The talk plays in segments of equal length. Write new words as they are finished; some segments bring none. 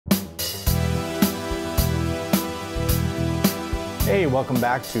Hey, welcome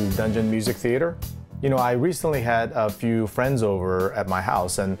back to Dungeon Music Theater. You know, I recently had a few friends over at my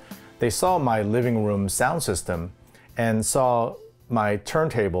house and they saw my living room sound system and saw my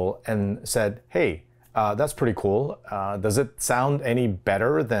turntable and said, hey, that's pretty cool. Does it sound any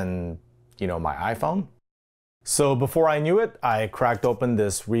better than, my iPhone? So before I knew it, I cracked open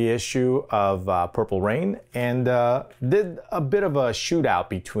this reissue of Purple Rain and did a bit of a shootout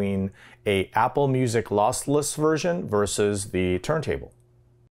between a Apple Music lossless version versus the turntable.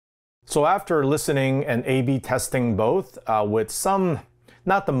 So after listening and A/B testing both with some,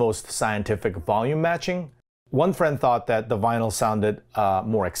 not the most scientific volume matching, one friend thought that the vinyl sounded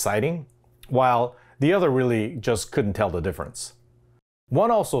more exciting, while the other really just couldn't tell the difference.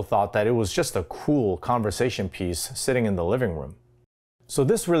 One also thought that it was just a cool conversation piece sitting in the living room. So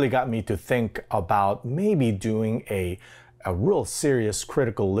this really got me to think about maybe doing a real serious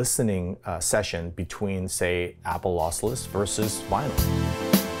critical listening session between, say, Apple Lossless versus vinyl.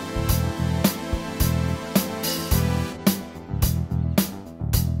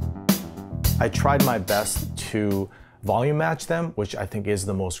 I tried my best to volume match them, which I think is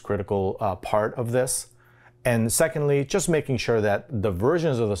the most critical part of this. And secondly, just making sure that the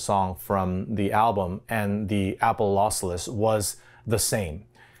versions of the song from the album and the Apple Lossless was the same.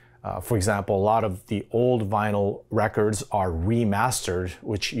 For example, a lot of the old vinyl records are remastered,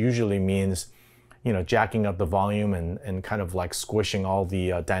 which usually means, jacking up the volume and kind of like squishing all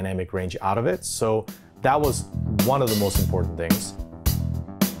the dynamic range out of it. So that was one of the most important things.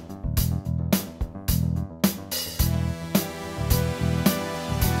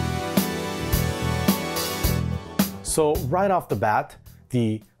 So right off the bat,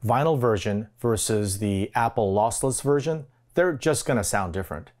 the vinyl version versus the Apple Lossless version, they're just gonna sound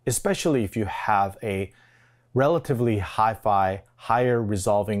different, especially if you have a relatively hi-fi, higher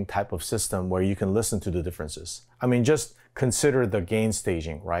resolving type of system where you can listen to the differences. I mean, just consider the gain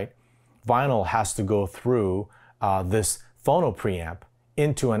staging, right? Vinyl has to go through this Phono preamp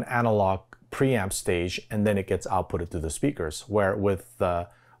into an analog preamp stage, and then it gets outputted to the speakers, where with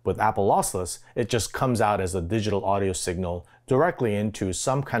Apple Lossless, it just comes out as a digital audio signal directly into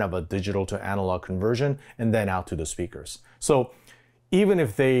some kind of a digital to analog conversion and then out to the speakers. So even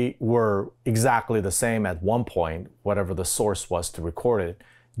if they were exactly the same at one point, whatever the source was to record it,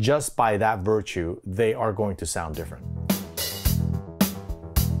 just by that virtue, they are going to sound different.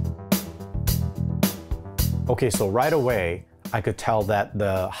 Okay, so right away, I could tell that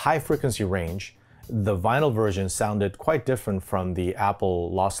the high frequency range, the vinyl version sounded quite different from the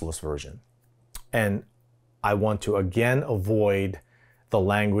Apple Lossless version. And I want to again avoid the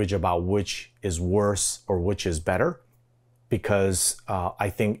language about which is worse or which is better, because I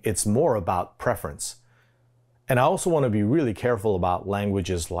think it's more about preference. And I also want to be really careful about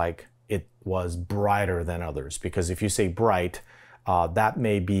languages like it was brighter than others, because if you say bright, that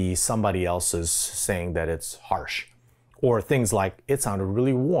may be somebody else's saying that it's harsh. Or things like it sounded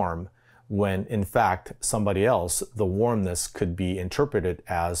really warm, when in fact somebody else, the warmness could be interpreted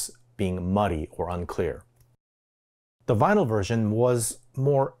as being muddy or unclear. The vinyl version was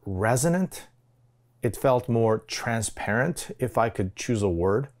more resonant. It felt more transparent, if I could choose a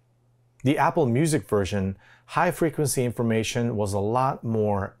word. The Apple Music version, high frequency information was a lot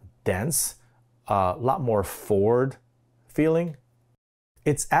more dense, a lot more forward feeling.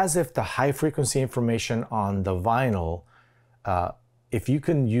 It's as if the high frequency information on the vinyl, if you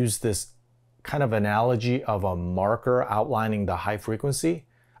can use this kind of analogy of a marker outlining the high frequency,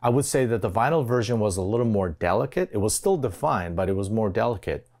 I would say that the vinyl version was a little more delicate. It was still defined, but it was more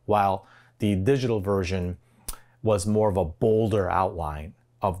delicate, while the digital version was more of a bolder outline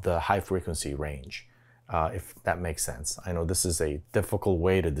of the high frequency range, if that makes sense. I know this is a difficult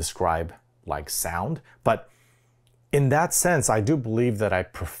way to describe like sound, but in that sense, I do believe that I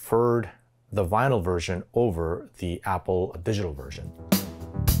preferred the vinyl version over the Apple digital version.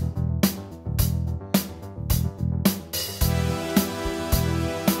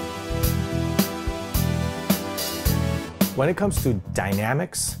 When it comes to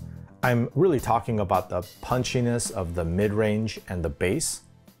dynamics, I'm really talking about the punchiness of the mid-range and the bass.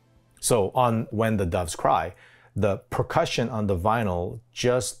 So on When the Doves Cry, the percussion on the vinyl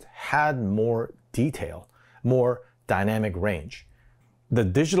just had more detail, more dynamic range. The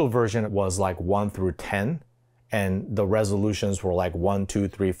digital version was like 1 through 10, and the resolutions were like 1, 2,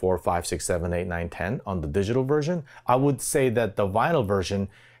 3, 4, 5, 6, 7, 8, 9, 10 on the digital version. I would say that the vinyl version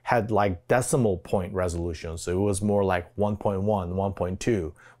had like decimal point resolution. So it was more like 1.1,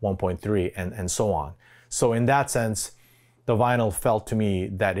 1.2, 1.3, and so on. So in that sense, the vinyl felt to me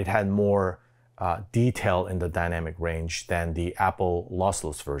that it had more detail in the dynamic range than the Apple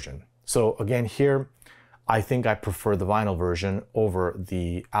Lossless version. So again, here, I think I prefer the vinyl version over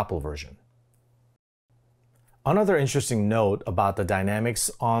the Apple version. Another interesting note about the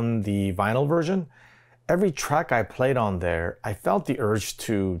dynamics on the vinyl version, every track I played on there, I felt the urge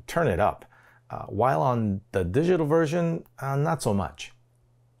to turn it up, while on the digital version, not so much.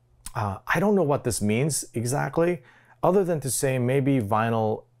 I don't know what this means exactly, other than to say maybe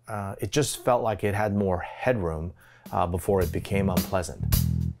vinyl, it just felt like it had more headroom before it became unpleasant.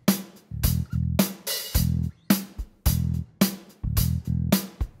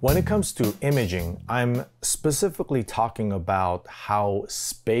 When it comes to imaging, I'm specifically talking about how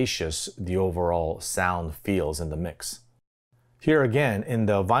spacious the overall sound feels in the mix. Here again, in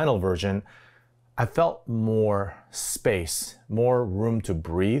the vinyl version, I felt more space, more room to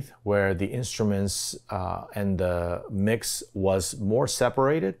breathe, where the instruments and the mix was more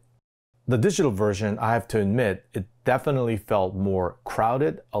separated. The digital version, I have to admit, it definitely felt more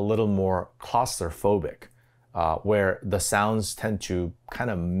crowded, a little more claustrophobic. Where the sounds tend to kind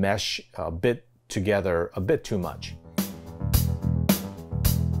of mesh a bit together a bit too much.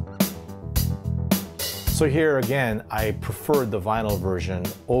 So here again, I preferred the vinyl version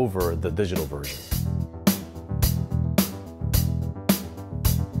over the digital version.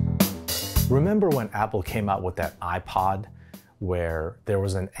 Remember when Apple came out with that iPod where there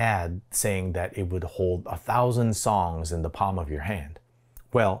was an ad saying that it would hold 1,000 songs in the palm of your hand?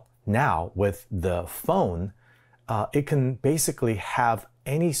 Well, now with the phone, it can basically have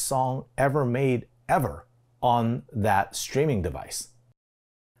any song ever made ever on that streaming device.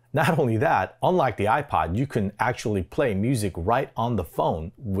 Not only that, unlike the iPod, you can actually play music right on the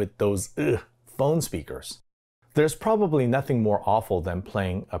phone with those phone speakers. There's probably nothing more awful than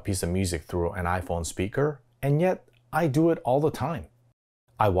playing a piece of music through an iPhone speaker, and yet I do it all the time.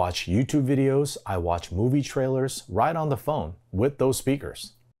 I watch YouTube videos, I watch movie trailers right on the phone with those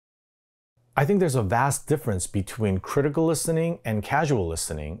speakers. I think there's a vast difference between critical listening and casual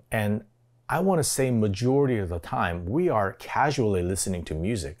listening, and I want to say majority of the time we are casually listening to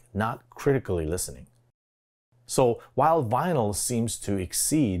music, not critically listening. So while vinyl seems to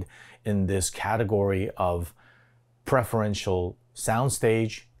exceed in this category of preferential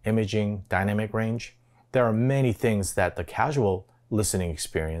soundstage, imaging, dynamic range, there are many things that the casual listening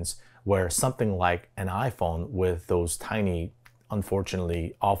experience, where something like an iPhone with those tiny,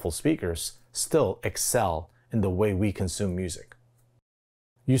 unfortunately awful speakers, still excel in the way we consume music.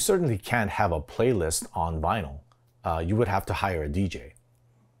 You certainly can't have a playlist on vinyl. You would have to hire a DJ.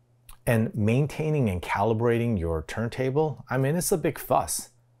 And maintaining and calibrating your turntable, I mean, it's a big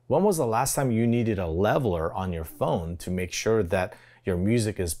fuss. When was the last time you needed a leveler on your phone to make sure that your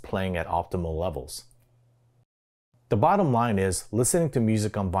music is playing at optimal levels? The bottom line is, listening to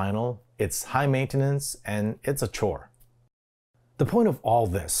music on vinyl, it's high maintenance and it's a chore. The point of all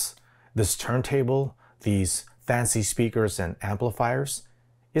this turntable, these fancy speakers and amplifiers,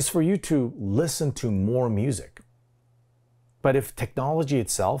 is for you to listen to more music. But if technology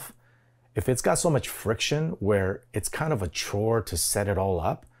itself, if it's got so much friction where it's kind of a chore to set it all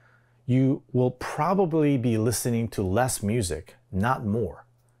up, you will probably be listening to less music, not more.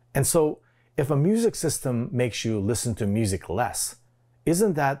 And so if a music system makes you listen to music less,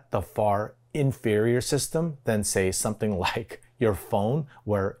 isn't that the far inferior system than, say, something like your phone,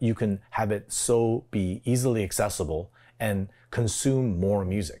 where you can have it so be easily accessible and consume more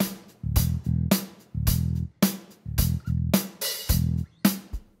music?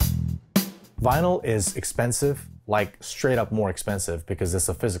 Vinyl is expensive, like straight up more expensive, because it's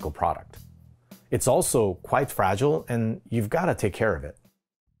a physical product. It's also quite fragile and you've got to take care of it.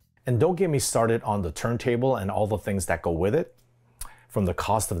 And don't get me started on the turntable and all the things that go with it, from the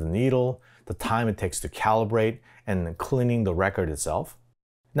cost of the needle, the time it takes to calibrate, and cleaning the record itself.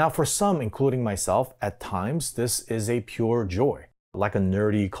 Now for some, including myself, at times this is a pure joy, like a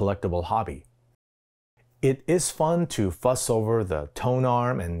nerdy collectible hobby. It is fun to fuss over the tone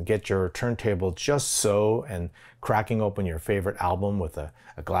arm and get your turntable just so, and cracking open your favorite album with a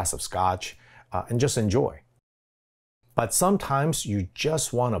glass of scotch, and just enjoy. But sometimes you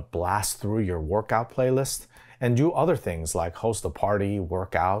just want to blast through your workout playlist and do other things like host a party,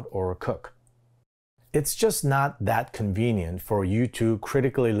 work out, or cook. It's just not that convenient for you to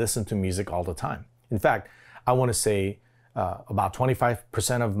critically listen to music all the time. In fact, I want to say about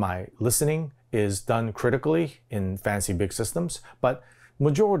 25% of my listening is done critically in fancy big systems, but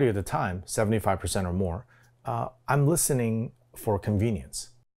majority of the time, 75% or more, I'm listening for convenience.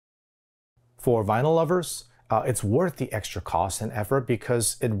 For vinyl lovers, it's worth the extra cost and effort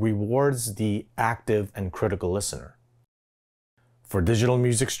because it rewards the active and critical listener. For digital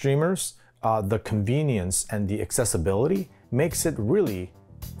music streamers, the convenience and the accessibility makes it really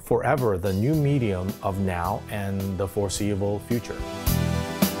forever the new medium of now and the foreseeable future.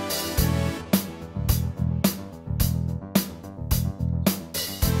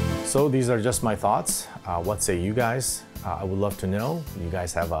 So these are just my thoughts. What say you guys? I would love to know. You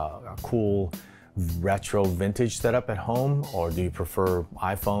guys have a cool retro vintage setup at home, or do you prefer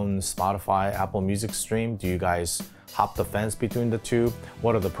iPhone, Spotify, Apple Music Stream? Do you guys hop the fence between the two?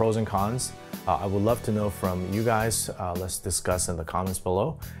 What are the pros and cons? I would love to know from you guys. Let's discuss in the comments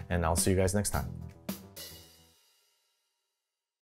below, and I'll see you guys next time.